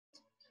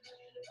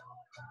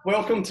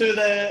Welcome to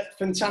the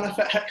Fontana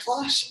Fit HIIT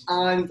class,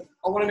 and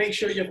I want to make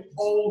sure you've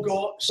all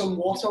got some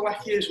water with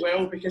you as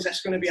well, because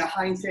it's going to be a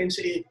high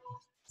intensity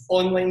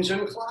online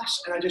Zoom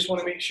class, and I just want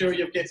to make sure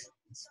you've got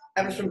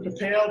everything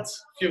prepared.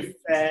 You've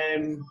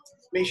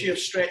make sure you've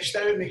stretched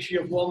out, make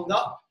sure you've warmed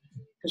up,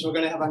 because we're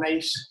going to have a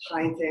nice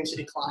high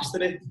intensity class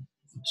today.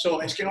 So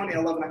it's going on to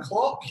 11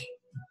 o'clock.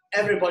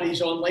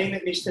 Everybody's online,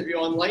 it needs to be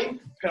online.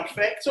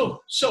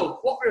 Perfecto. So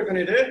what we're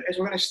going to do is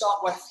we're going to start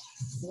with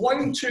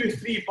 1, 2,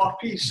 3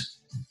 burpees.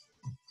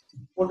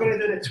 We're going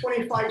to do the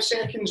 25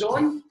 seconds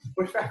on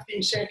with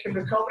 15-second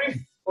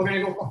recovery. We're going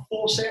to go for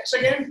 4 sets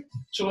again.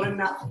 So we're in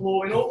that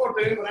flow. We know what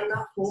we're doing, we're in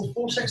that flow.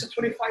 4 sets of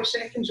 25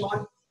 seconds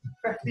on,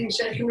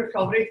 15-second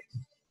recovery.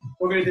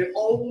 We're going to do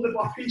all the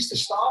burpees to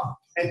start,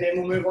 and then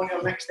we'll move on to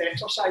our next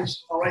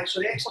exercise. All right, so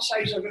the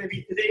exercises are going to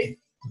be today,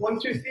 1,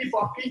 2, 3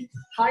 burpee,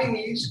 high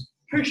knees,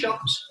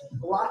 push-ups,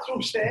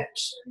 lateral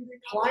steps,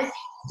 plank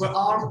with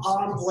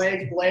arm,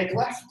 leg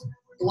lift,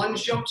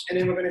 lunge jumps, and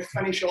then we're going to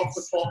finish off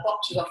with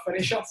pop-ups as our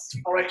finisher.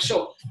 All right,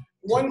 so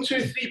 1,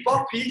 2, 3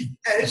 burpee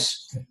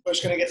is, we're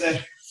just going to get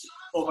the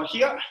over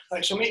here.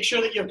 Right, so make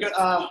sure that you've got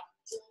a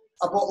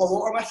bottle of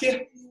water with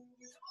you.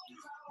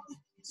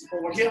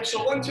 Over here.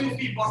 So 1, 2,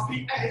 3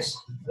 burpee is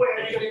where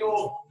you're going to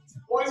go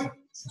 1,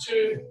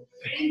 2,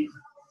 3.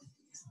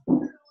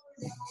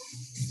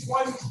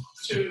 1,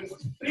 2,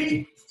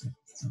 3.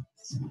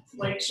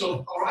 Like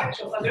so. Alright,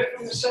 so if I do it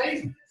from the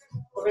side,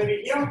 we're going to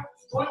be here.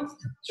 1,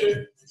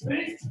 2,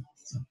 3.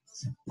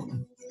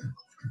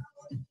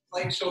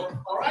 Like so.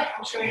 Alright,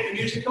 I'm just going to get the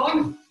music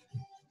on.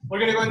 We're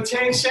going to go in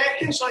 10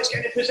 seconds, so let's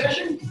get in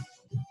position.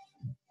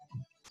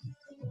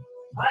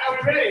 Alright, are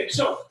we ready?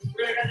 So,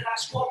 we're going to get into that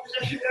squat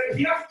position down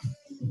here.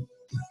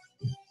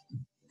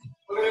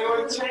 We're going to go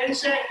in 10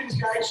 seconds,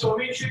 guys, so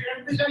make sure you're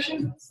in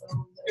position.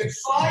 In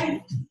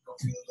 5,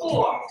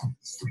 4,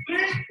 3,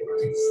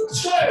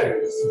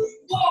 2,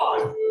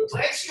 1.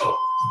 Let's go.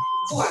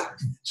 1,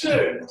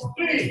 2,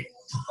 3.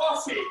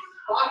 Burpee.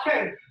 Back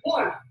in.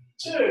 1,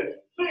 2,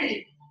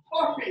 3.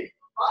 Burpee.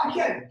 Back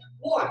in.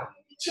 1,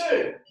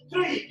 2,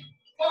 3.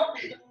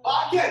 Burpee.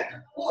 Back in.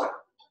 1,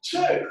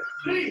 2,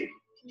 3.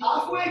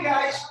 Halfway,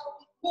 guys.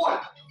 1,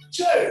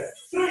 2,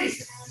 3.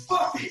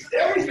 Burpee.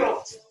 There we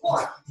go.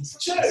 1,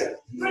 2,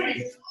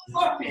 3.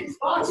 Burpee.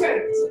 Back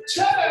in.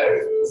 2,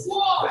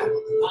 1. And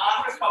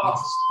recover.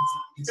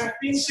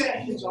 15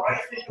 seconds, alright?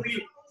 Take a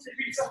wee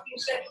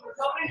 15-second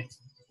recovery.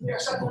 Get a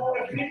simple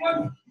one, a green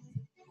one.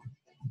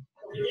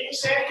 8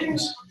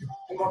 seconds.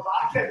 And we're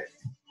back in.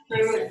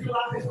 We're going to feel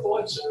that in the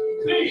quads.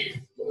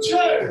 3,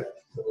 2,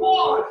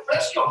 1.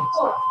 Let's go.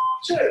 1,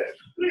 2,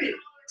 3.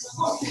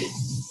 Burpee.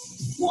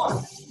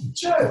 1,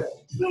 2,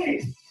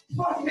 3.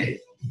 Burpee.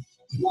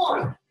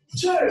 1,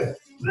 2,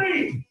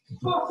 3.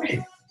 Burpee.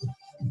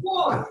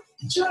 1,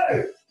 2,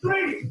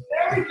 3.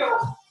 There we go.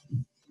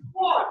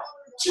 1,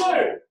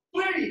 2,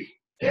 3.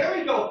 There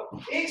we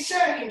go. 8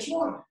 seconds.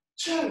 1,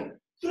 2,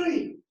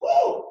 3.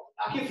 Woo!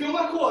 I can feel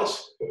my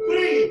quads.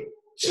 3,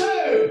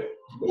 2,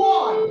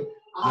 1.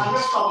 And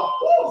recover.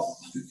 Woo!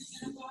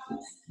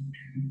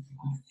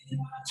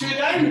 2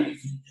 down.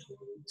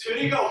 2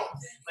 to go.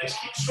 Let's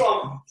keep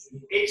strong.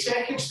 8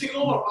 seconds to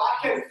go. We're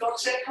back in. Third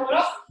set coming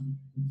up.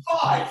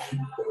 5,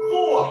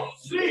 4,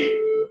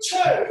 3, 2,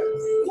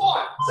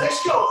 1. Let's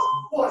go.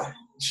 1,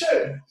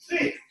 2,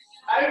 3.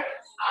 Out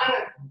and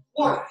in.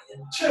 1,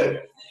 2,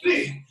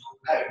 3.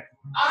 Out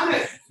and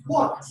in.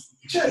 1,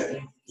 2,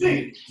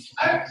 3.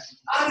 Out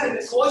and in.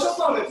 The quads are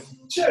running.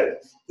 2,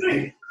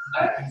 3.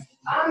 Out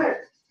and in.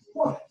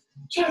 1,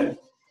 2,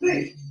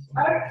 3.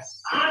 Out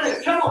and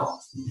in. Come on.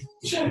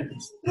 2,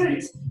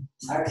 3.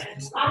 Out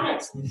and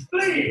in.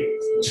 3,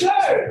 2,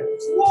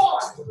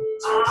 1.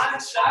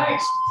 And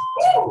sides.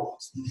 Woo!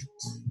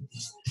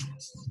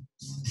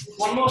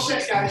 1 more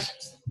set, guys.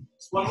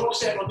 1 more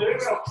set. We'll do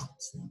it well.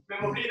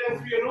 Remember, breathe in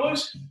through your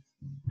nose,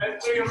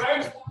 out through your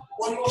mouth.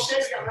 1 more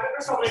set. Get a minute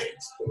recovery.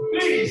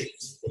 3,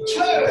 2,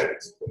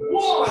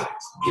 1.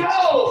 Go!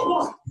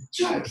 1,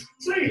 2,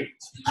 3.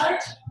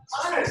 Out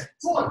and in.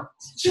 1,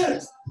 2,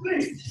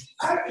 3.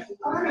 Out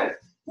and in.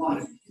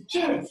 1,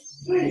 2,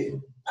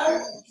 3.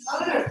 Out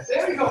and in.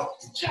 There we go.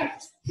 2,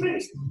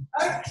 3.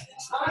 Out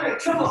and in.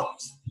 Come on.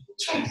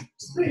 2,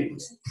 3.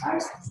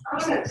 Out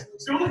and in.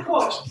 Feel the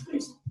quads. 3,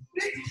 3.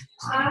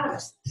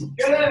 And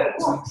get in.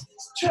 1,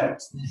 2,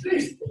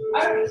 3.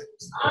 Out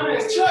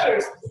and in.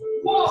 2,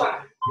 1.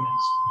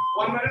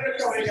 1 minute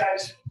recovery,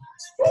 guys.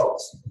 Woo!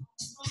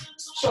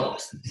 So,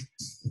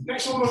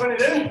 next one we're going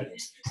to do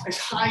is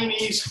high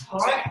knees. All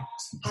right,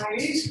 high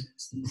knees.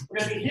 We're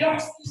going to be here. A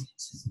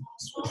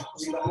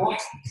little bit more,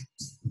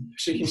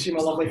 so you can see my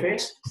lovely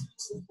face.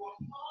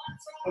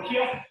 We're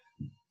here.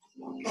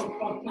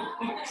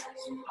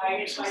 High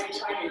knees, high knees,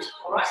 high knees.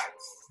 All right.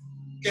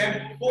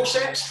 Again, 4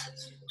 sets.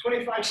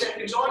 25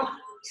 seconds on.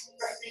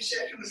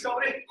 15-second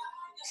recovery.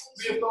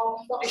 We've got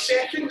 30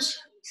 seconds.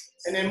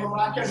 And then we're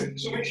back in.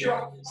 So make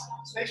sure,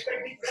 nice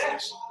big deep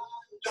breaths,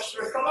 just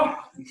to recover.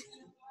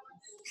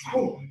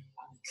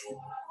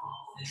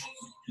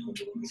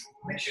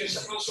 Make sure you're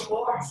sipping on some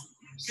water.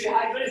 Stay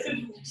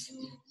hydrated.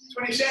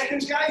 20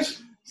 seconds,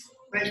 guys.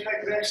 Nice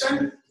big breaths in.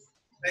 Nice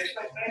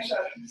big breaths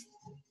out.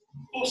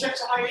 4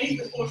 sets of high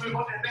knees before we move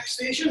on to the next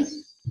station,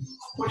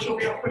 which will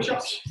be our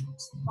push-ups.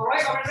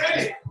 Alright, are we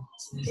ready?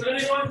 We're going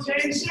to go in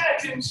 10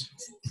 seconds.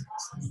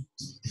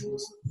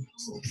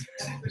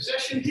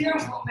 Position here,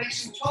 up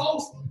nice and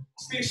tall,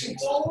 facing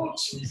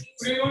forwards.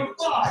 We're going to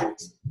go in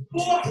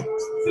 5, 4,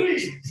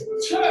 3,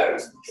 2,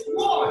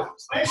 1.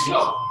 Let's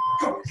go.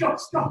 Go, go,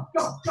 go,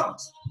 go, go.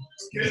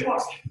 Good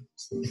work.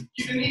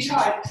 Keep the knees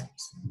high.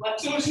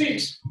 Lift those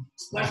knees.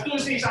 Lift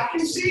those knees. I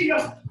can see you.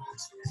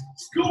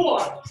 Go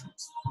on.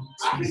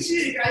 I can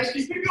see you guys.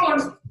 Keep it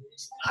going.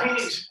 High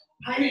knees.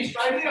 High knees.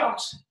 Drive the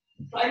arms.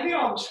 Drive the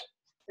arms.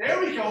 There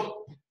we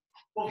go.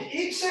 We'll be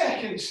 8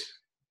 seconds.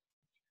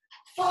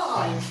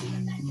 5,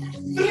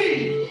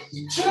 3,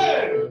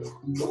 2,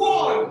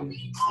 1.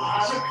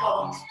 As a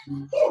cover.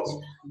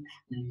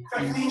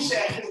 15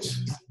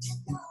 seconds.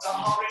 That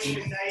heart rate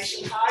should be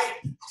nice and high.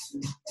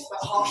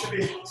 That heart should be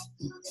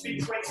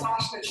beating quite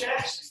fast in the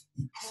chest.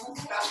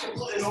 That's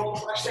completely normal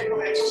for this type of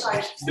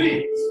exercise.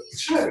 3,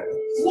 2,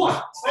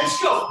 1.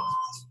 Let's go.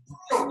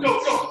 Go, go,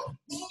 go.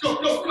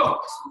 Go, go, go.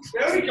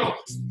 There we go.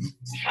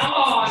 Come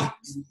on.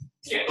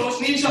 Get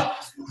those knees up.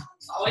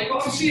 I like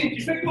what I'm seeing.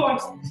 Keep it going.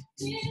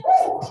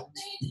 Woo.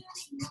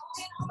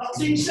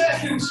 13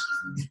 seconds.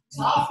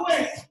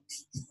 Halfway.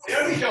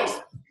 There we go.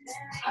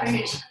 High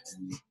knees.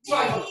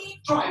 Drive them.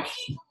 Drive.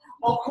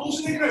 All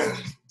close to the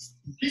ground.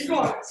 Keep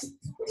going.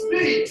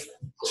 3,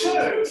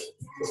 2,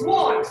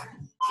 1.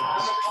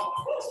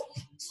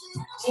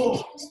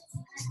 Oh.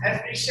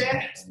 Every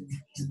set,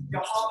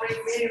 your heart rate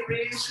may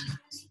raise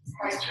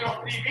by 2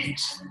 or 3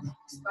 weeks.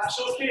 That's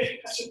okay.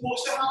 That's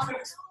supposed to happen.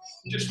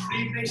 Just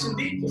breathe nice and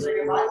deep to bring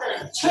it back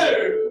down.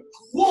 2,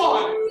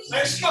 1.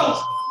 Let's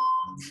go.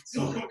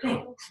 Go, go,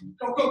 go.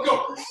 Go, go,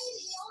 go.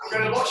 I'm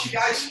going to watch you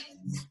guys.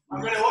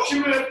 I'm going to watch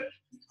you move.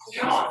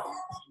 Come on.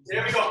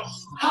 There we go.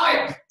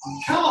 Higher.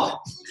 Come on.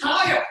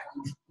 Higher.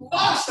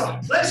 Faster.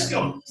 Let's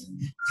go.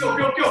 Go,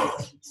 go, go.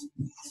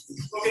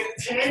 We'll get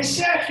 10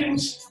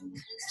 seconds.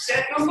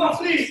 Set number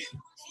 3.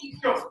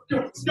 Go,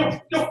 go, go,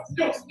 go,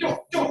 go,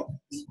 go, go.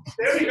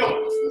 There we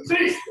go.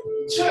 3,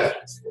 2,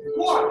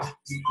 1.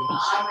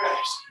 And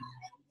rest.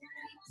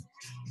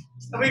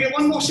 And we get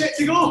one more set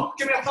to go.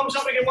 Give me a thumbs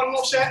up. We get one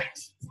more set.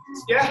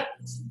 Yeah?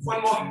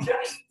 One more.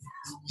 Yeah.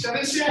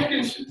 7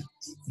 seconds.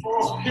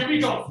 Oh, here we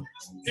go.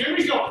 Here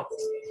we go.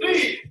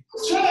 3,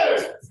 2,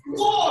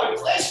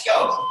 1. Let's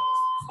go.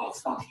 Oh,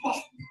 oh,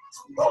 oh.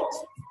 Go,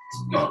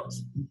 go,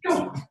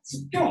 go,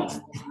 go.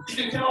 You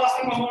can tell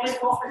that in my morning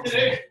coffee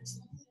today.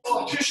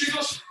 Oh, 2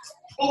 sugars,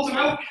 both the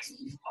milk,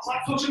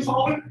 lactose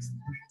intolerant.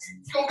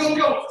 Go, go,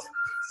 go.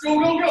 Go,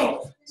 go,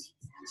 go.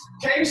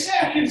 10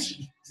 seconds.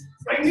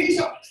 Bring these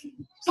up.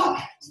 Up.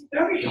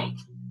 There we go.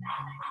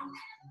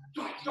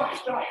 Drive, drive,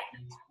 drive.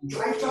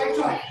 Drive, drive,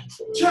 drive.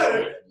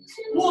 2,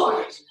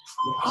 1.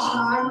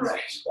 And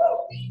rest.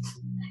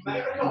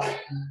 Minute recovery.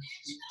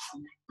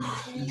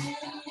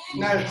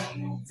 Now,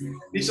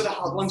 these are the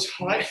hard ones,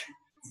 alright?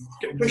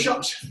 Get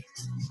push-ups.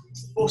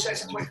 4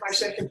 sets of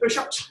 25-second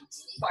push-ups.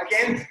 But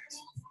again,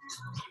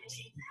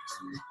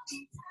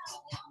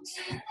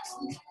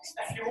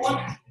 if you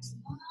want,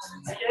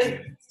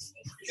 again,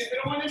 you can do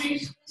it on your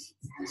knees.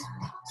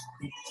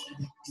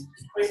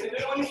 Or you can do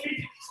it on your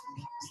feet.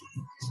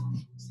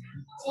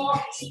 Or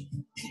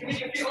you can make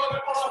your feet a little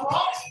bit further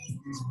apart.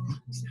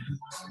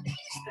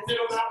 And do it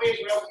that way as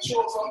well. So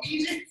we've got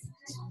easy.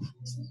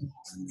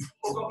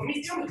 We've got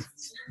medium.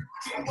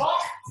 Feet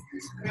apart.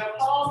 We have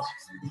hard.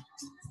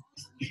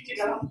 Feet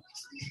together.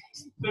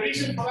 The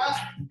reason for that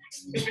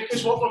is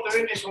because what we're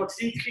doing is we're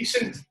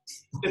decreasing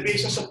the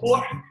base of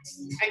support,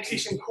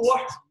 increasing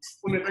core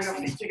when we bring our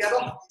feet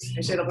together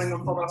instead of bringing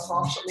them further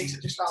apart, so it makes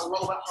it just that a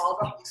little bit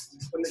harder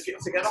when the feet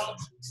are together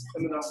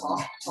than when they're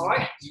apart.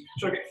 Alright?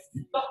 So we get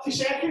 30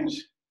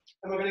 seconds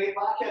and we're going to get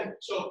back in.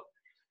 So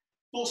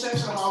 4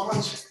 sets of the hard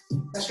ones.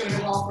 That's going to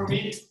be hard for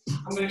me.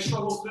 I'm going to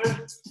struggle through.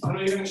 I know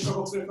you're going to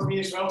struggle through for me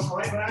as well.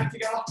 Alright, we're in it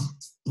together.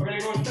 We're going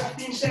to go in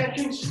 15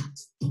 seconds,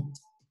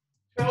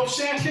 12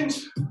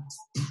 seconds.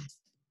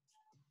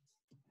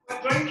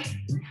 Drink.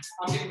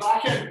 I'm getting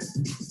back in.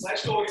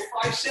 Let's go. We get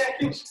 5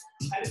 seconds.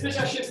 And in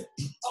position.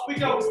 Up we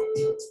go.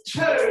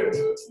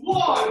 2,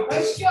 1.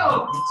 Let's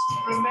go.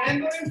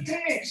 Remembering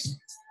pace.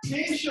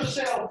 Pace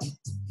yourself.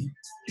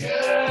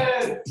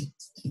 Good.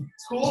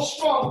 Core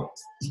strong.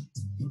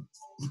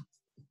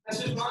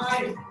 This is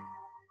my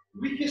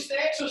weakest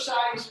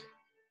exercise.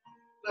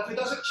 But if it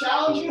doesn't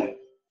challenge you,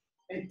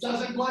 it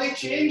doesn't bloody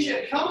change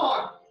you. Come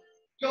on.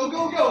 Go,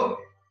 go, go.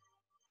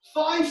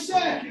 5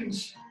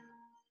 seconds.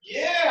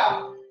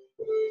 Yeah.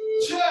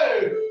 2,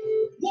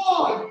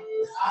 1. And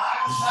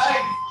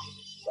time.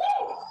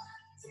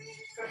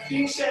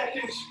 15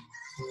 seconds.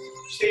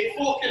 Stay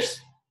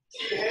focused.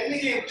 Keep your head in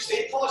the game.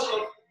 Stay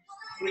positive.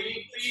 Breathe,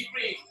 breathe,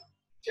 breathe.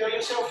 Tell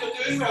yourself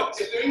you're doing well.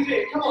 You're doing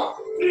great. Come on.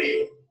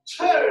 3,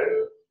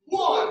 2,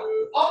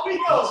 1. Up we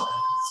go.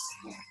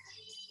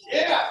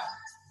 Yeah.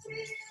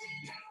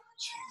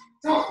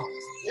 Come on.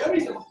 There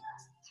we go.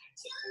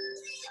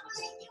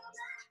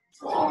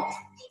 Oh.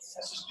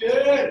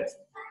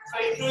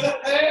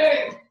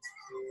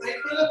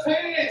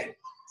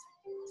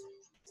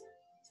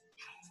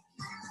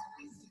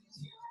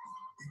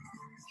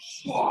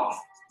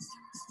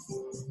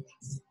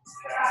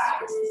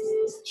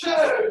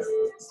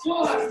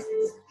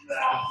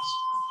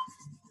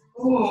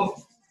 Oh.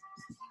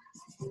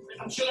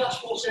 I'm sure that's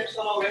 4 sets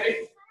done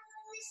already.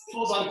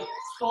 4 done.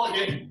 Call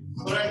it again.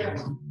 All right here.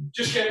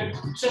 Just getting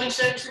 7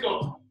 seconds to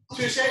go.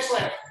 2 sets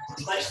left.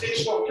 Let's stay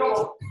strong. Come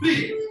on.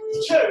 3,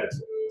 2,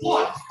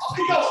 1. Up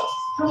we go.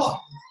 Come on.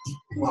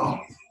 1.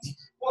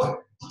 1.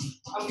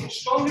 I'm getting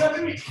stronger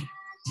every week.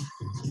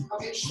 I'm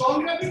getting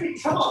stronger every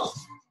week. Come on.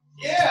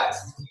 Yeah.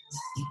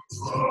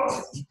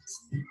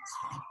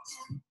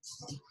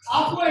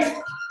 Halfway.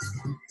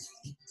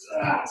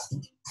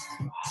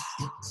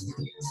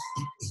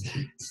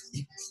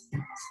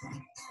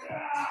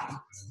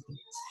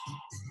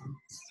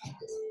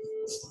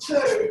 2,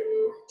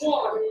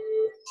 1.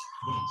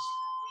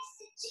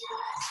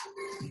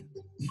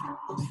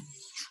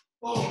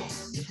 Oh,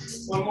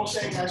 1 more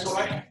second, guys, all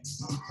right?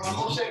 1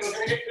 more second, we're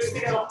going to get good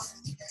together.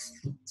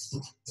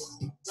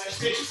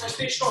 Let's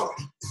stay strong.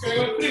 Going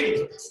on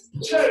 3,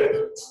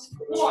 2,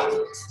 1. Up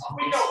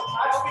we go,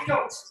 and up we go.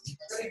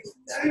 Ready?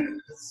 Down,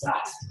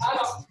 and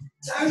up,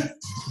 down, and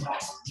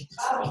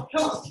up.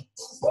 Come on.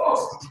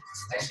 Whoa,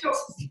 let's go.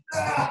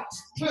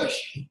 Push,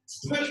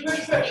 push,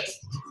 push, push.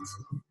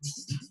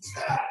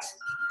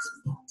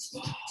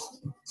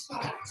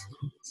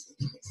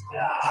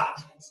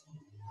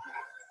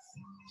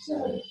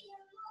 7,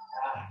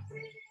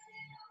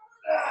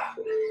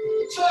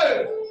 2,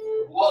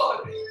 1.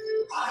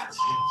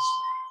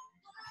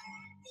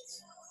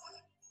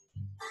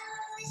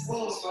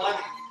 Oh man,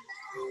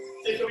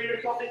 take a wee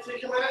recovery,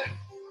 take a minute.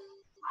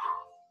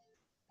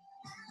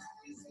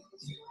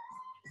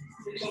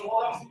 Take some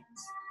water.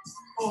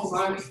 Oh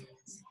man,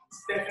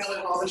 definitely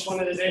the hardest one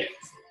of the day.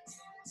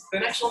 The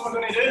next one we're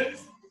going to do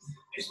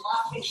is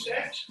lateral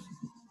steps.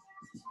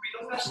 We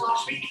done this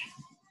last week,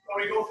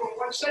 where we go from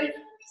one side,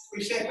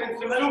 we step into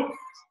the middle,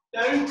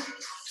 down,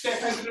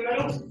 step into the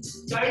middle,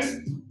 down,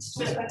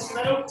 step into the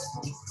middle,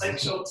 like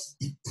so.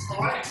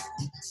 Alright?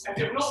 If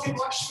you've not got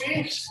much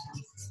space,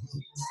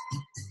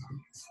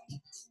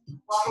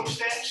 lateral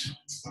steps,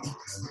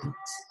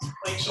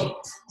 like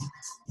so.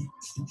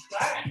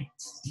 Right?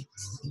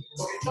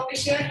 We'll get 30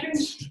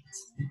 seconds,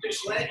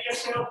 just let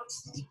yourself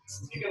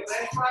take your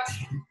breath back.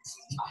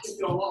 I can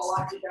feel a lot of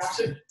lactic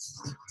acid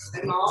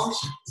in my arms,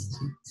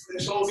 but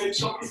it's all good.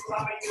 Some people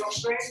that might be their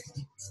strength,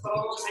 but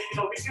others it might be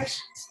their weakness.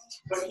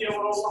 But here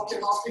we're all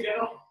working hard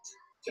together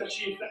to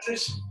achieve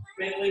fitness,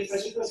 mentally and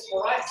physically.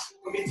 Alright?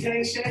 We'll get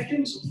 10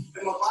 seconds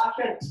and we're back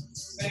in.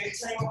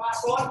 Anytime we're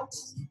back on,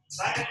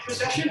 back into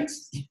position.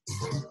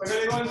 We're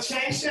going to go in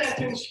 10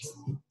 seconds.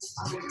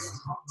 I'm going to go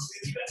up a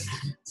little bit.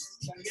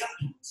 Down here.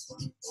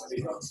 There we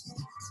go.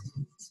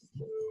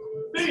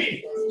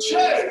 3, 2,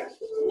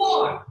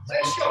 1.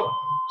 Let's go.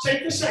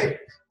 Side to side.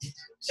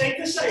 Side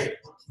to side.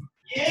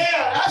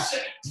 Yeah, that's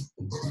it.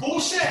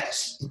 4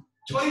 sets.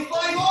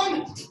 25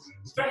 on.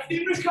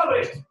 15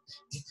 recovery.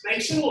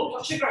 Nice and low.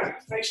 Touch the ground.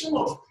 Nice and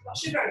low.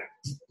 Touch the ground.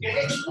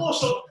 Get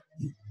explosive.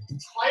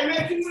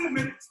 Plyometric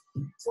movement.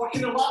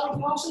 Working the lateral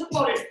parts of the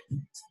body.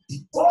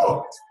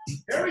 Whoa.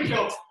 Here we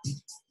go.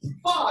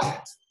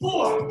 5,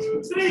 4,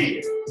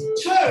 3,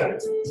 2,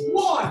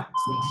 1.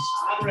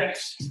 And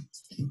rest.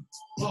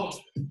 Oh,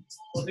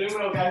 we're doing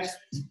well, guys.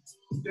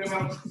 Doing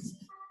well.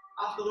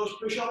 After those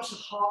push-ups, the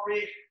heart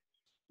rate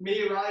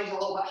may rise a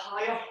little bit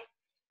higher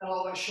and a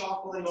little bit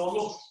sharper than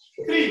normal.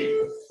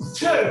 3,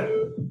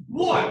 2,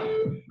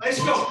 1. Let's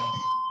go.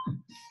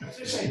 Out to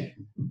the side.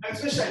 Out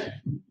to the side.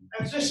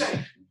 Out to the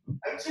side.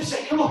 Out to the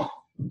side. Come on.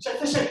 Side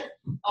to side.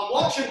 I'm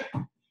watching.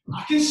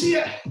 I can see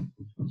it.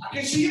 I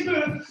can see you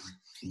move.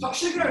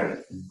 Touch the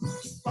ground.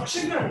 Touch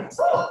the ground.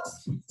 Oh,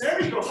 there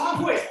we go.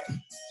 Halfway.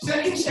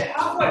 Second set.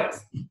 Halfway.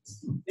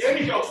 There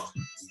we go.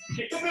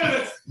 Keep it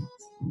moving.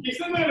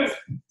 Keep it moving.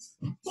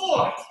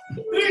 4,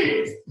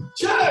 3,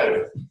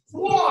 2,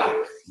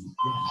 1.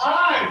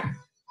 Time.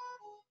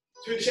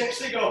 2 sets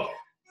to go.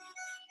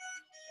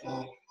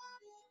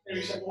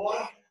 Maybe some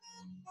water.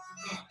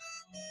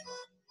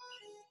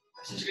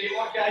 This is great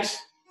work, guys.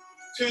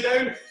 2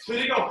 down,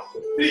 2 to go.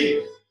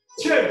 3,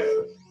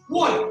 2,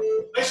 1.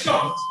 Let's go.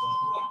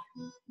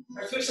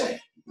 Out to the side.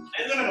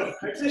 In the middle.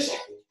 Out to the side.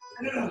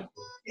 In the middle.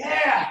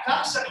 Yeah,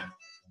 that's it.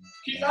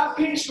 Keep that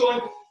pace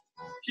going.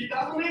 Keep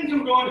that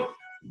momentum going.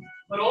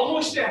 We're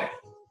almost there.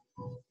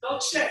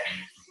 Third set.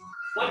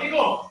 Let it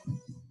go.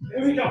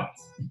 There we go.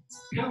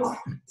 Come on.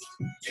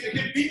 Get the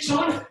good beats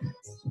on.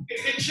 Get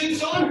the good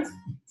chins on.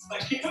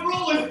 Let's keep it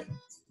rolling.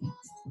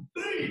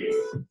 3,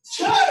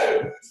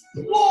 2,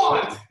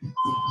 1.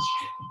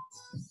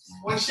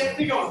 1 set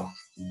to go.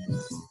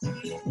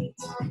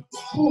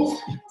 Ooh.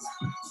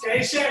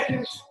 10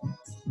 seconds.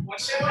 1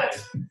 set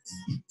left.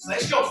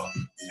 Let's go.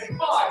 In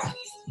 5,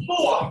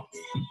 4,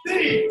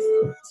 3,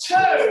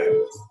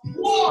 2,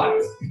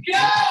 1.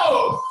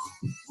 Go!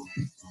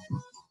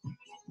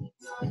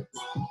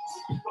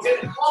 We'll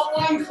get the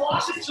Clubline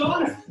classics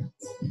on in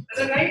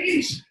the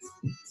 90s.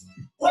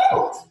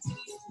 Woo!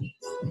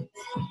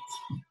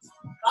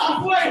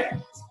 Halfway.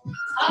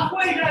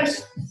 Halfway,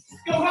 guys.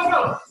 Go, go,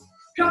 go.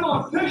 Come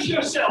on, push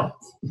yourself.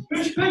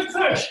 Push, push,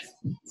 push.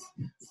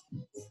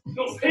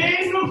 No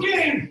pain, no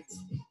gain.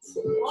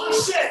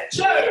 Last set.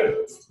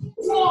 2,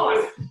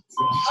 1.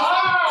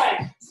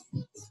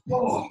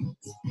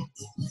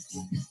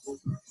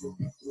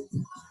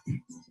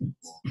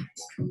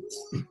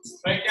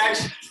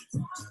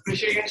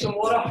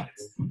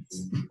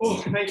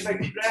 nice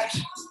big deep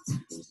breaths.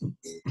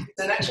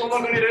 The next one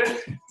we're going to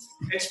do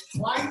is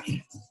plank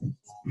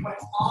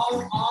with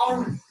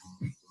arm,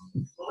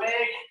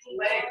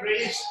 leg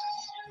raise.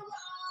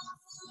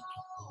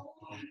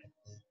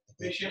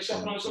 Make sure you're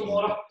sipping on some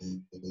water.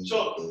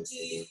 So,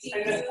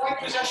 in the plank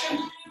position,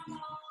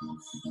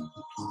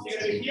 you're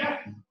going to be here.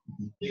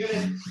 You're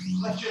going to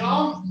lift your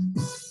arm,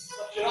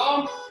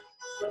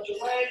 lift your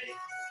leg,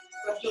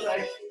 lift your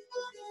leg.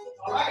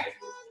 Alright?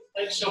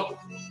 Like so.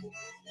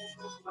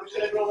 I'm just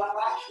going to roll that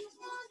back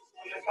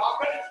on the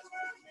carpet.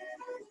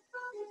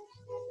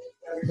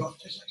 There we go,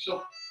 just like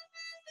so.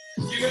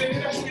 You're going to do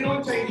this in your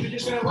own time. You're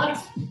just going to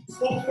lift,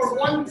 hold for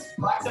one,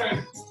 back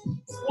down.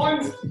 One,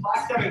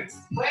 back down.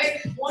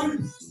 Leg,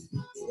 one,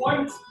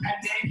 and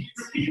then keep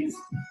repeating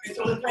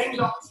until the time's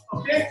up.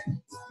 Okay?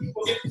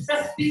 We'll get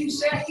 15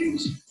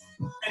 seconds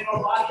and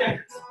we're back in.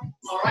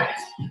 Alright?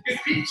 Good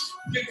beats,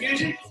 good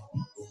music,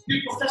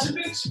 good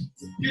participants,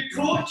 good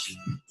coach.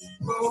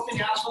 We're working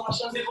your ass on a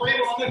Sunday morning.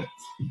 We're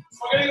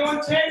going to go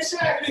in 10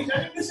 seconds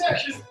into the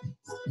session.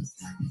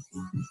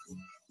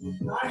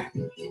 9,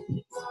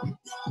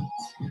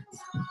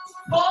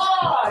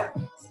 5,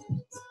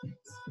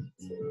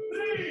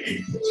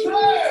 3, 2,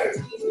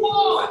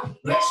 1.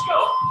 Let's go.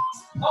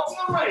 Up to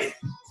the right,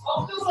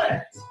 up to the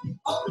left,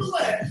 up to the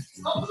left,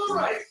 up to the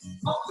right,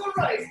 up to the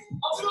right,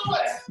 up to the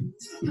left,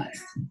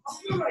 up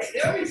to the right.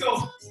 There we go.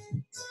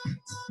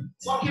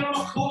 Working on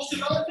our core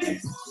stability,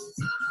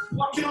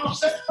 working on our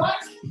six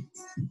pack,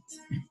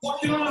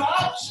 working on our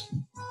abs,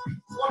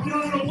 working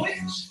on our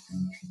obliques.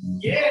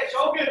 Yeah, it's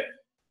all good.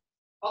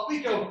 Up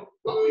we go,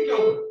 up we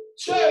go.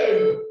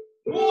 2,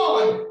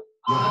 1,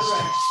 and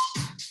rest.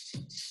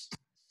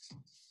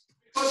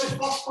 Because the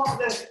first part of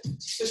the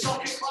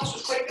circuit class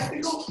was quite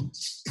difficult,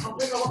 I'm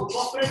putting a little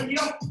buffer in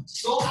here.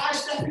 Not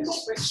as difficult,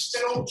 but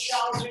still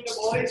challenging the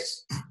body.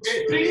 Okay,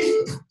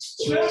 3,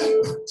 2,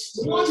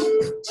 1,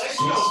 let's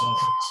go.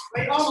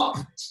 Right arm up,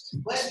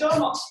 left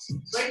arm up,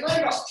 right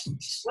leg up,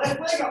 left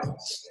leg up,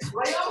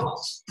 right arm up,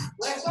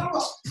 left arm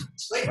up,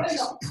 right leg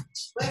up,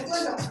 left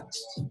leg up,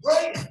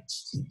 right,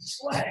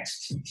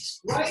 left,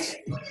 right,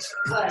 left,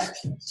 right,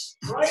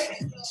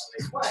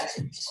 left,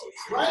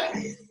 right,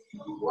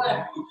 left,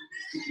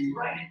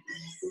 right,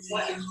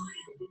 left,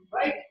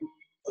 right,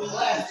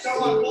 left.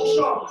 Come on, full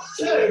strong.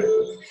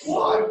 2,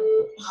 1, and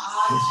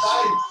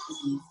down.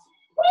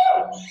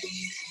 Woo!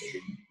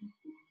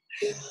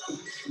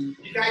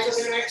 You guys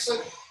are doing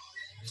excellent.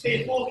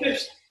 Stay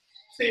focused,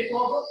 stay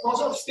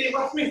positive, stay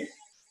with me.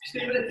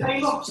 Stay with the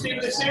timer, stay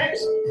with the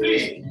sets.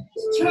 3,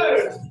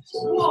 2,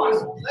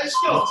 1, let's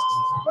go.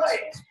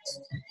 Right,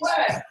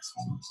 left,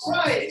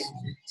 right,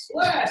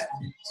 left,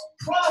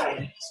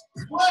 right,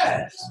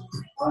 left,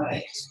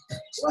 right,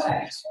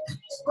 left,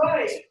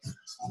 right,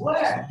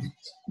 left,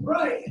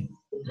 right,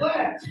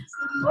 left,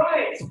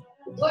 right,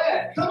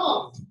 left. Come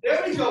on,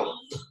 there we go.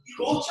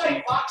 Go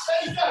tight,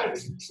 backside down.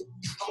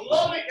 I'm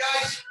loving it,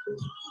 guys.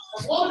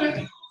 I'm loving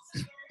it.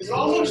 We're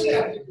almost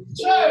there.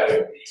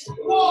 2,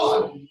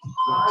 1.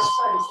 Nice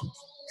time.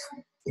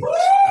 Woo!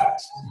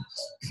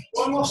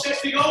 One more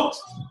set to go.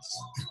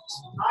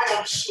 I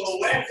am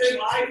sweating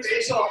my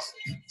face off.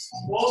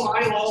 Oh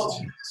my lord.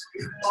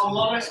 I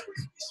love it.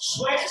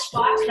 Sweats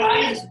back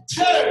crying.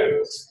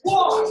 2,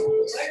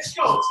 1. Let's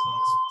go.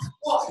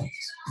 1,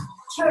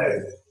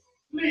 2,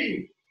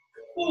 3,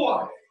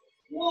 4.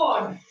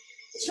 1,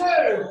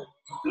 2,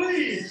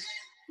 3,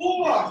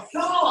 4.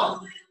 Come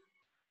on.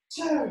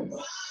 2,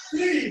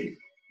 3,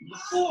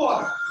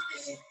 4.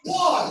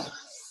 1,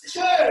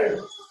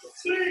 2,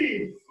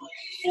 3,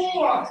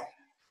 4.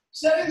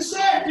 7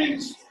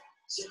 seconds.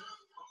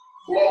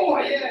 Oh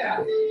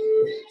yeah.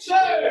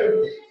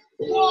 2,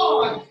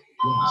 1.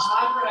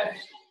 And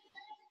rest.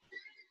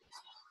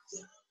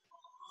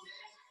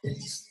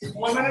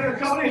 1 minute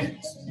recovery.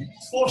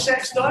 4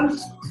 sets done.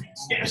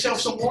 Get yourself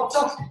some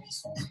water.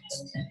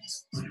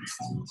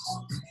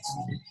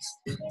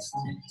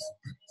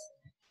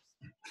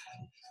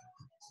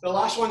 The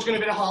last one's going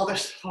to be the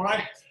hardest,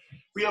 alright?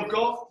 We have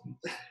got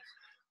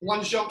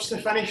lunge jumps to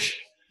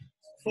finish,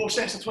 4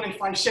 sets of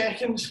 25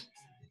 seconds,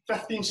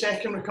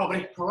 15-second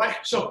recovery, alright?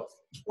 So,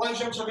 lunge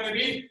jumps are going to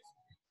be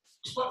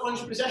split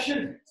lunge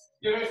position.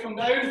 You're going to come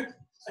down.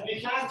 If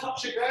you can,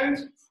 touch the ground,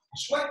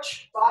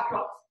 switch, back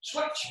up,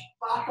 switch,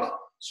 back up,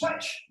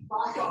 switch,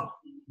 back up,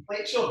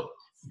 like so.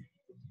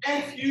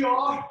 If you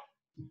are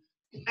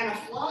in a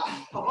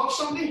flat above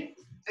somebody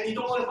and you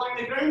don't want to bang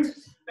the ground,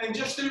 then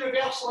just do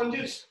reverse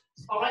lunges.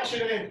 Alright, so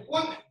you're going to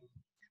 1,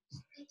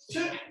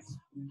 2,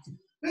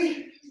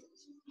 3,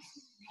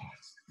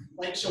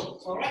 like so,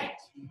 alright?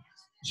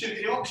 So you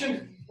get the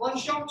option,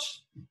 lunge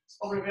jumps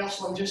or reverse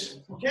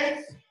lunges,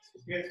 okay?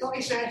 You get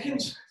 30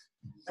 seconds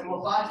and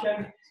we're back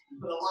in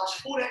for the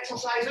last 4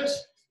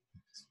 exercises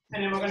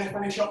and then we're going to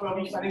finish up with a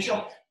wee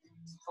finisher.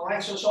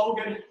 Alright, so it's all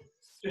good.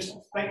 Just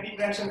big deep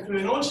breaths in through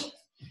the nose,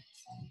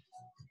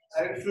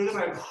 out through the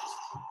mouth.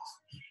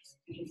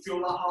 You can feel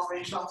that heart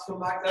rate start to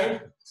come back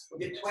down. We'll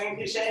get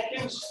 20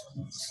 seconds.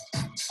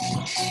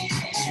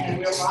 And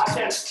we're back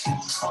in.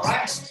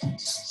 Alright?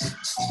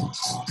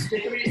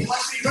 Take a wee deep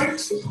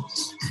breath.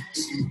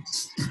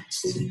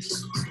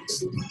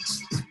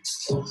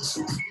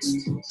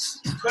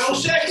 12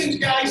 seconds,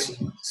 guys.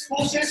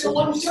 4 sets of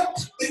lunge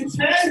jumps in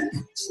 10.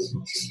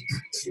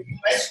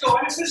 Let's go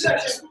in position.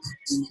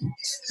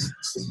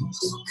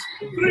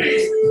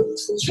 3,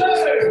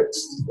 2,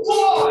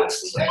 1.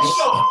 Let's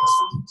go.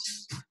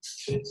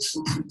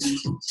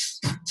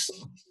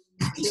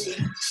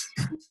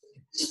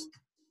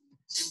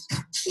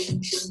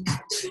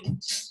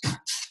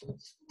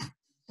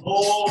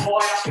 Oh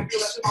boy, I can feel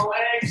this in my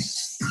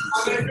legs.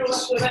 I'm going to feel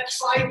this for the next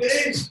 5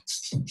 days.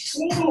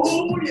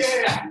 Oh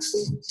yeah.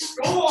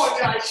 Go on,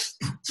 guys.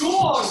 Go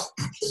on.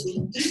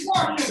 Keep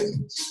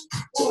working.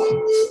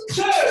 1,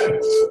 2,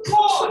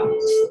 1.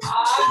 And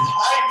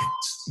time.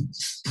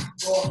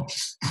 Oh,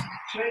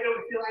 try to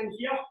feel in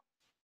here.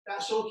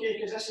 That's okay,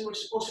 because this is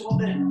what's supposed to work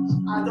the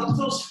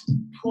adductors,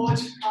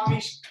 quads,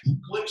 hammies,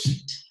 glutes,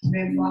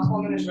 then flat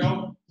burning as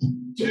well.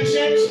 2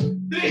 sets. 3,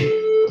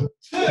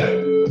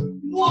 2,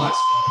 1.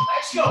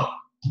 Let's go.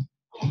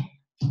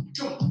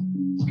 Go.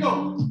 Go.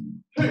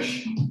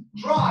 Push.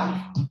 Drive.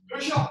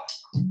 Push up.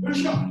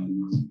 Push up.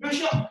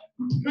 Push up.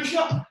 Push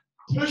up.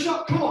 Push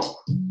up. Come on.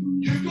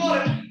 You've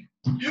got it.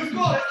 You've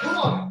got it. Come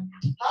on.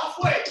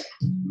 Halfway.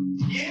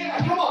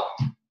 Yeah, come on.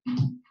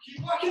 Keep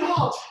working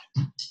hard.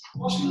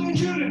 Muscular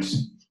endurance.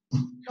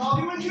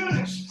 Cardio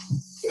endurance.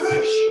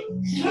 Push.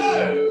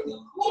 2,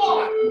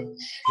 1.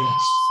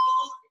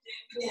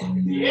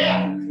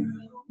 Yeah.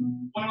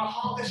 One of my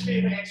hardest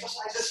favourite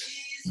exercises.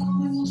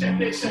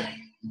 Separate second.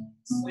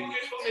 Like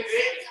good for the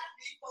break.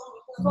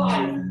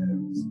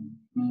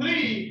 5,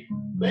 3.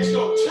 Let's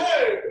go.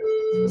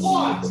 2,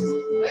 1.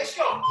 Let's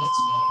go.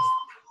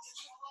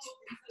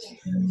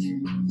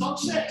 Third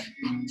set.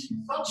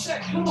 Third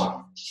set. Come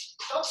on.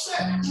 Third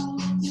set.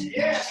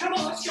 Yeah. Come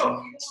on. Let's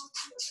go.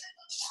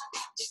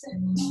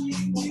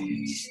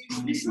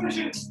 Keep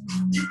pushing.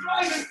 Keep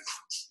driving.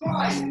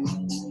 Drive.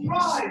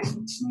 Drive.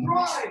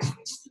 Drive.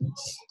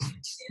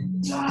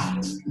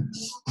 I'm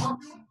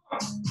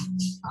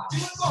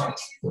doing one.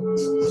 2,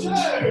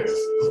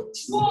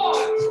 1.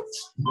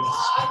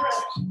 And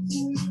rest.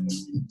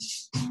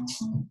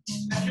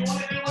 If you want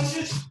to do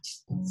lunges,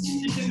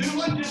 you can do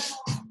lunges.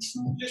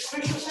 Just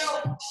push yourself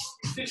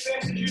as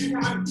fast as you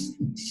can.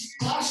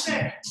 Last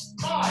set.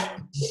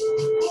 5,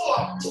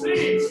 4,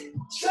 3,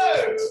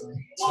 2,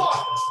 1.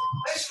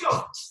 Let's go.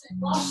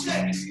 Last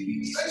set.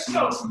 Let's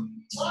go.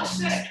 Last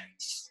set.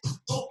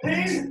 No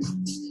pain,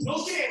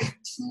 no gain.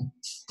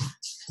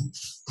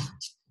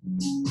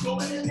 Don't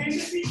let the pain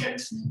defeat you.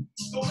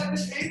 Don't let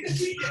the pain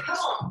defeat you. Come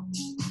on.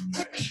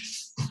 Push,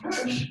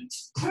 push,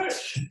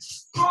 push.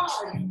 Drive.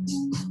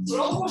 We're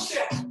almost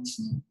there.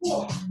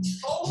 4.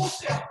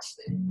 Almost there.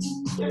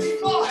 Give me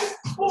 5,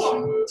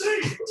 4,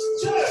 3,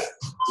 2,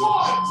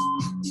 1.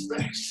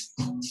 Rest.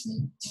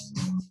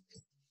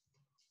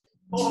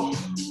 Oh,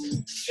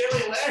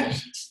 jelly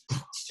legs.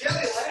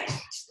 Jelly legs.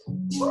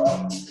 Woo.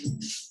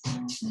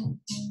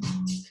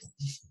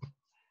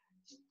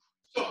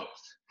 So,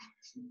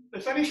 the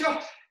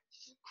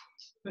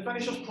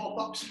finisher's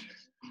pop-ups.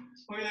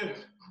 We're going to do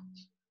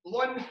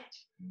 1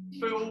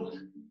 full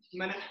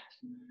minute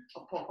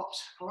of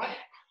pop-ups, alright?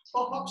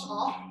 Pop-ups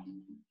are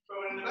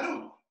going in the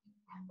middle,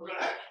 we're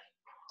going out,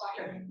 back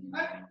in,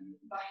 out,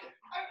 back in,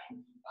 out,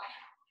 back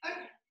in, out.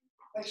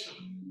 Nice one.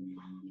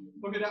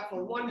 We're going to do that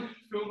for 1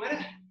 full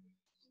minute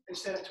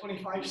instead of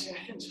 25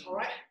 seconds,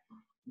 alright?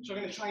 So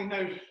we're going to try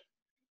now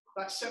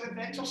that 7th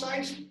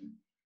exercise.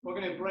 We're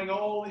going to bring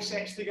all the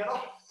sets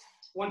together.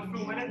 1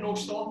 full minute, no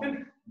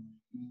stopping.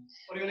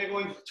 We're going to go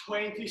in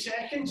 20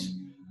 seconds.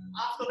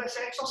 After this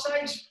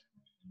exercise,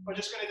 we're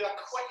just going to do a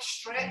quick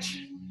stretch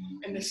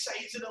in the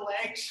sides of the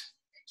legs,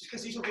 just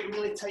because these will get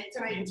really tight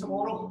tonight and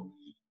tomorrow.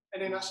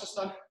 And then that's just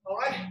done, all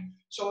right?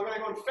 So we're going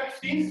to go in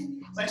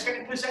 15. Let's get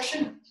in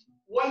position.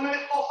 1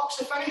 minute pop-ups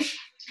to finish,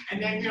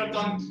 and then we are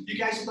done. You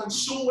guys have done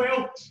so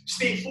well.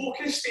 Stay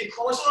focused, stay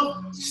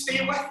positive,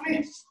 stay with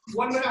me.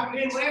 1 minute of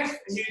pain left,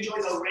 and you enjoy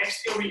the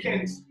rest of your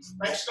weekend.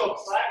 Let's go,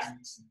 right?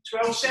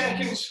 12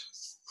 seconds.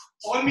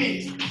 On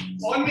me, in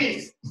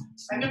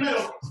the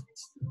middle.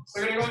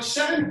 We're going to go in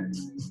 7,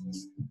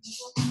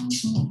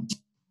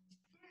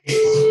 3,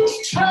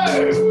 2,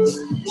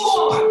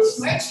 1.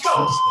 Let's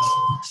go.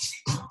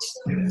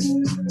 Good.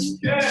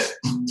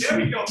 There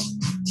we go.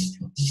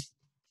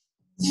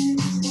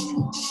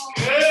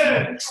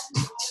 Good.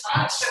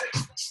 That's it.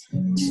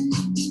 In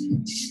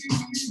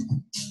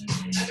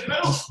the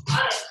middle,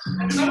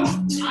 in the middle,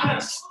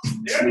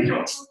 there we go.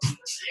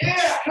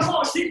 Yeah, come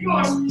on, keep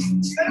going.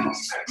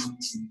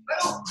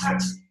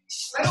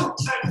 Middle,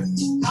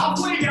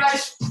 halfway,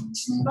 guys.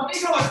 Let me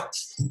go.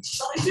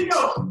 Let me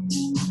go.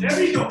 There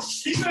we go.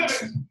 Keep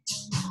moving.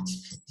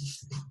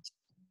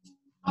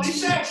 30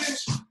 seconds.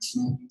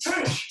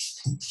 Push.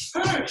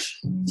 Push.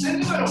 In the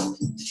middle.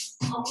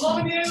 I'm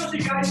loving the energy,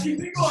 guys. Keep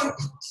it going.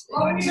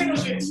 Loving the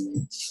energy.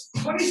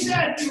 20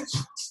 seconds.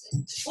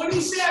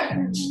 20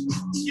 seconds.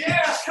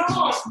 Yeah, come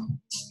on.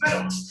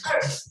 Middle, out,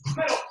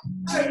 middle,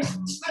 out,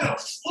 middle,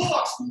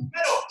 lower,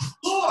 middle,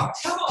 lower.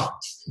 Come on.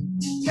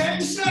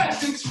 10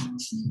 seconds.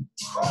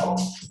 Oh,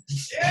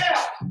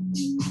 yeah.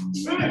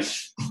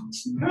 Push,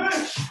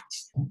 push.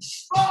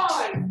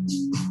 5,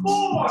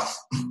 4,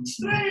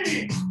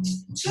 3,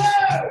 2,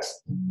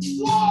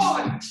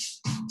 1.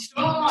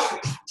 Done.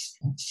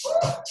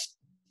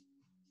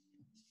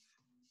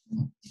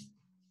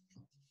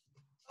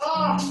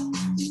 Woo.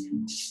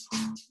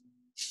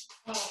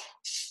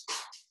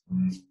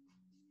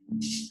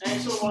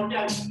 Excellent work,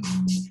 guys.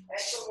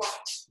 Excellent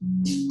work.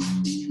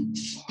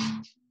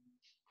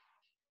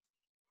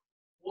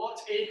 What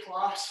a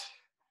class.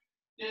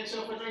 Get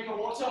yourself a drink of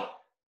water.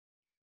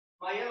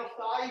 My inner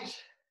thighs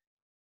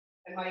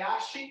and my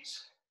ass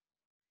cheeks.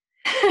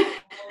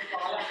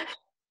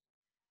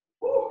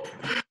 Woo.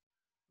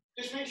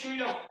 Just make sure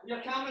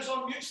your camera's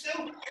on mute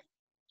still,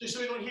 just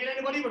so we don't hear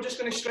anybody. We're just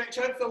going to stretch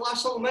out for the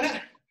last little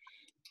minute.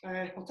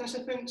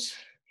 Participants,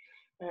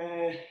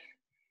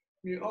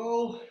 mute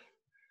all.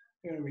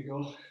 There we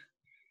go.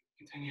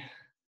 Continue.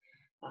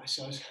 That's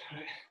us.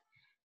 Right.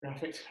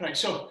 Perfect. Right,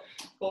 so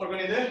what we're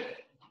going to do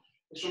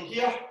is from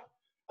here,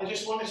 I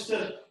just want us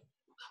to,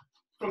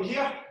 from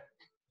here,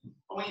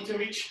 I want you to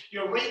reach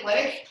your right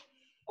leg.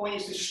 I want you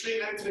to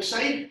straighten out to the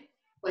side,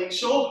 like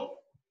so.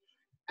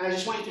 And I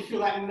just want you to feel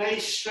that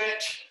nice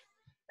stretch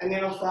in the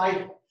inner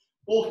thigh.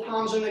 Both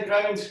palms on the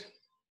ground.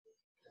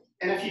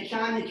 And if you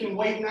can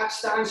widen that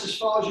stance as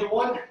far as you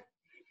want.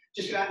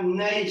 Just get that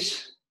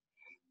nice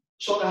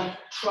sort of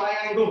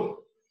triangle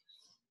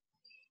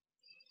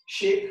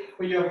shape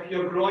with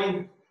your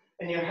groin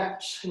and your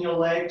hips and your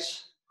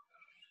legs.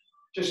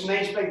 Just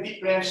nice big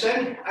deep breaths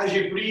in. As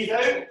you breathe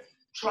out,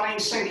 try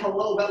and sink a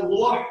little bit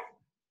lower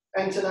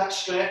into that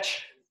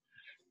stretch.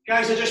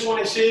 Guys, I just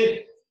want to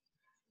say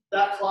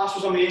that class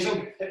was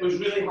amazing. It was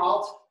really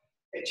hard.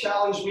 It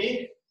challenged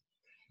me.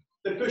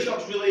 The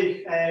push-ups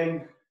really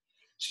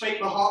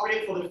spiked my heart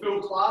rate for the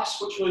full class,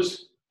 which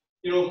was,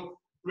 you know,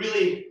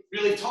 really,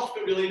 really tough,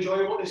 but really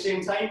enjoyable at the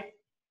same time.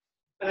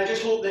 And I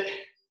just hope that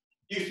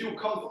you feel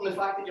comfortable in the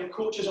fact that your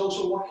coach is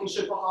also working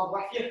super hard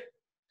with you.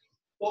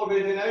 What we're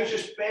going to do now is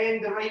just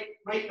bend the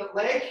right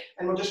leg,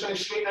 and we're just going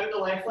to straighten out the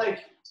left leg.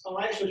 All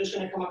right, so we're just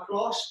going to come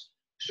across,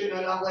 straighten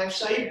out that left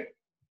side.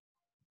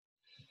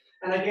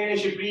 And again,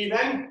 as you breathe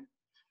in,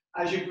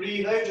 as you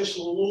breathe out, just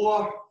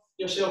lower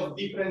yourself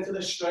deeper into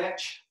the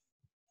stretch.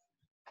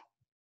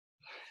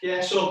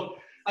 Yeah, so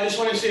I just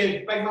want to say a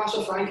big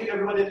massive thank you to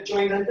everybody that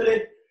joined in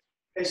today.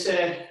 It's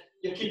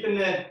you're keeping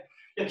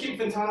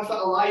Fontana Fit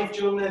alive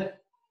during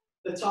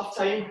the tough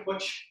time,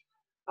 which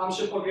I'm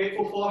super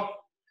grateful for.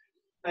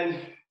 And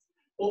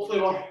hopefully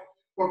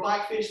we're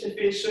back face to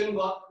face soon.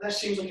 But this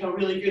seems like a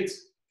really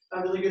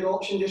good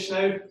option just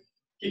now.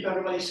 Keep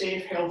everybody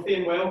safe, healthy,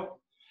 and well.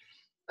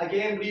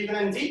 Again, breathing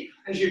in deep.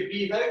 As you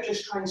breathe out,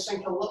 just try and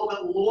sink a little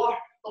bit lower,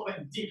 a little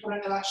bit deeper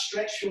into that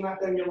stretch. Feel that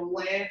down your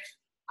left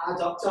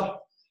adductor.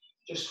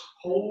 Just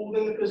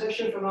holding the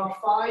position for now.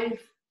 5,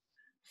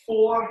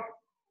 4,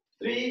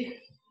 3,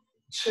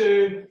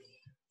 2,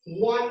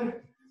 1,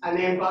 and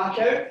then back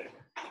out.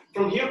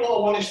 From here, what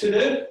I want us to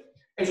do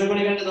is we're going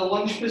to get into the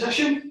lunge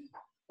position,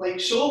 like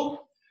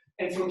so.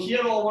 And from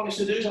here, all I want us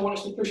to do is I want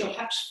us to push our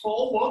hips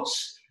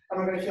forwards, and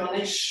we're going to feel a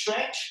nice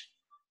stretch,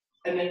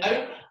 and then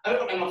out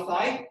of inner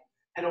thigh,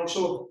 and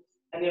also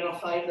in the inner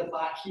thigh at the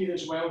back here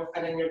as well,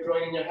 and then your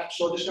groin and your hips.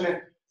 So just going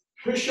to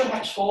push your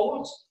hips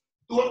forwards.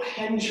 Don't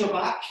hinge your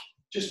back.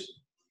 Just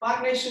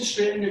back nice and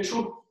straight and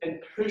neutral, and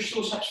push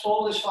those hips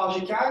forward as far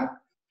as you can.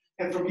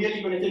 And from here,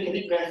 you're going to take a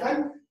deep breath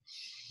in.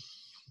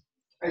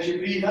 As you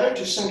breathe out,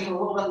 just sink a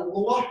little bit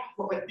lower,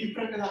 a little bit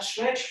deeper into that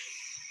stretch.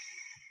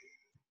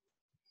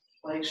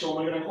 Like so.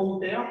 We're going to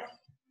hold there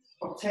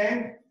for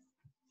 10,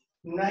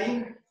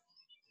 9,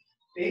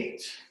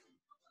 8,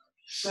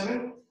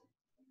 7,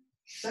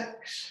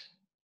 6,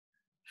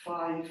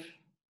 5,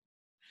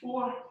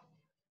 4,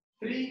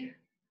 3,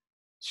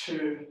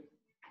 2,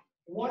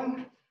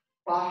 1.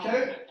 Back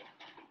out.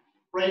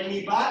 Right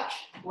knee back,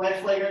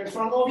 left leg out in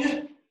front of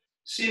you.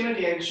 Same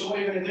again. So what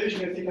you're going to do is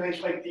you're going to take a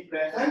nice big deep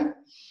breath in.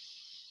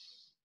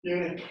 You're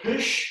going to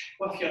push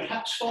with your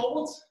hips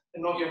forward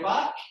and not your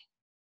back,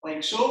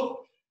 like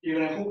so. You're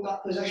going to hold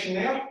that position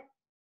there.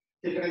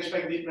 Take a nice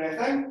big deep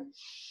breath in.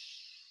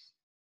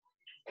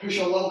 Push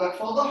a little bit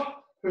further.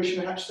 Push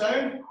the hips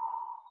down.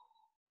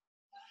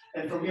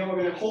 And from here we're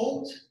going to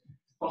hold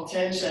for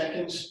 10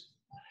 seconds.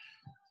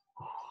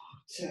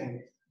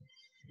 10,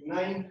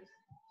 9,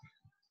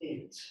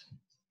 8,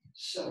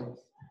 7,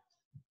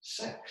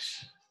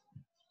 6,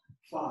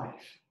 5,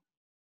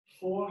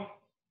 4,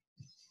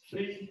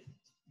 3,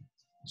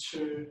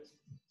 2,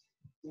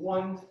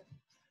 1,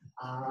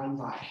 and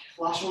back.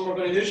 Last one we're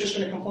going to do is just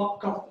going to come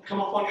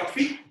up on your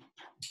feet,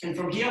 and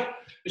from here,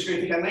 just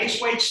going to take a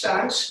nice wide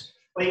stance,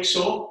 like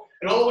so.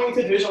 And all I want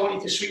you to do is I want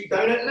you to sweep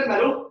down into the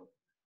middle,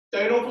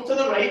 down over to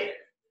the right,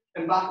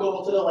 and back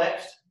over to the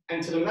left,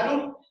 into the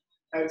middle,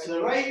 out to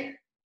the right,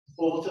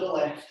 over to the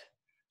left.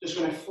 Just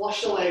going to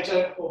flush the legs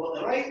out over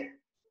the right,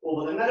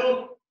 over the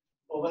middle,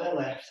 over to the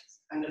left,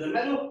 into the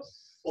middle,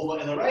 over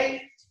to the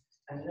right,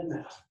 into the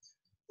middle.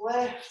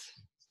 Left,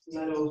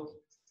 middle,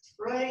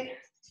 right,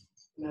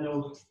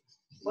 middle,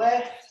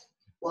 left.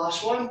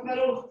 Last one,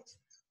 middle,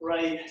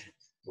 right,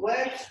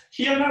 left.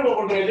 Here now, what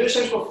we're going to do,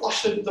 since we've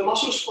flushed the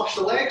muscles, flushed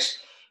the legs,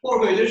 what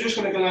we're going to do is just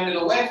going to go into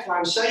the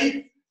left-hand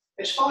side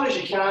as far as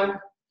you can,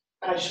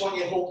 and I just want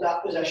you to hold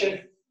that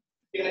position.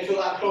 You're going to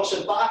feel that across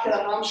the back of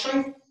the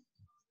hamstring.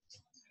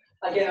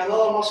 Again,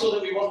 another muscle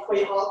that we work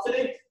quite hard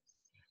today.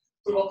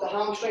 We work the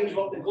hamstrings, we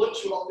work the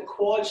glutes, we work the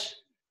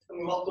quads, and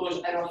we work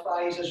those inner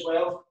thighs as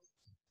well.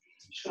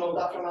 Just going to hold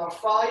that for another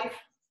 5,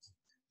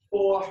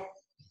 4,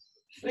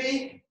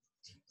 3,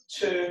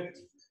 2,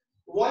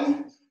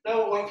 1. Now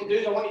what I want you to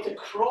do is I want you to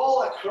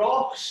crawl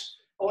across.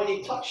 I want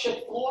you to touch your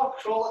floor,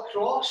 crawl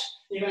across.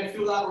 You're going to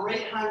feel that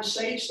right hand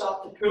side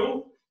start to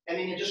pull, and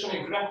then you're just going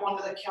to grip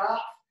onto the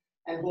calf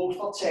and hold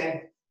for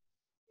 10.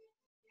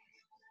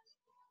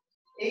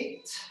 8,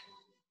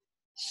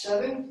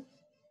 7,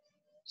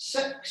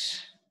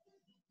 6,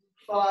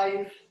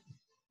 5,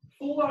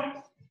 4,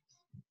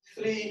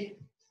 3,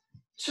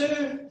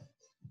 2,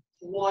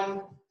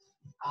 1,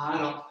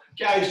 and up.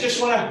 Guys,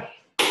 just want to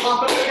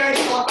clap it out,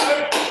 guys, clap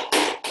it out.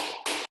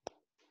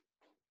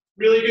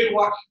 Really good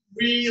work,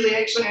 really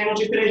excellent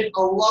energy today.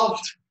 I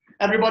loved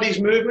everybody's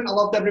movement, I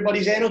loved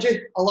everybody's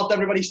energy, I loved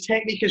everybody's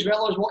technique as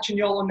well. I was watching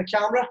you all on the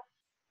camera.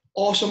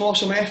 Awesome,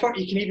 awesome effort.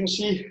 You can even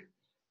see,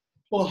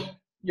 well,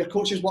 your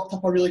coaches worked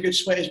up a really good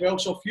sweat as well.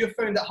 So if you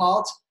found it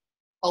hard,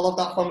 I love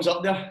that thumbs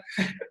up there.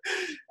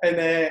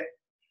 And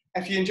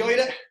if you enjoyed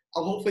it,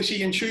 I'll hopefully see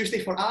you on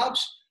Tuesday for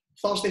abs,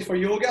 Thursday for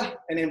yoga,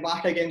 and then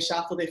back again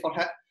Saturday for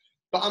HIIT.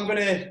 But I'm going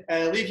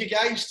to leave you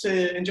guys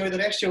to enjoy the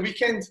rest of your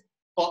weekend.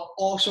 But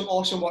awesome,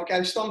 awesome work,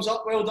 guys. Thumbs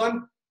up, well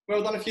done.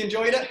 Well done if you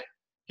enjoyed it.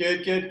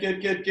 Good, good,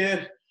 good, good,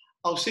 good.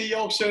 I'll see you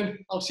all soon.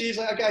 I'll see you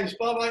later, guys.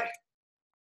 Bye-bye.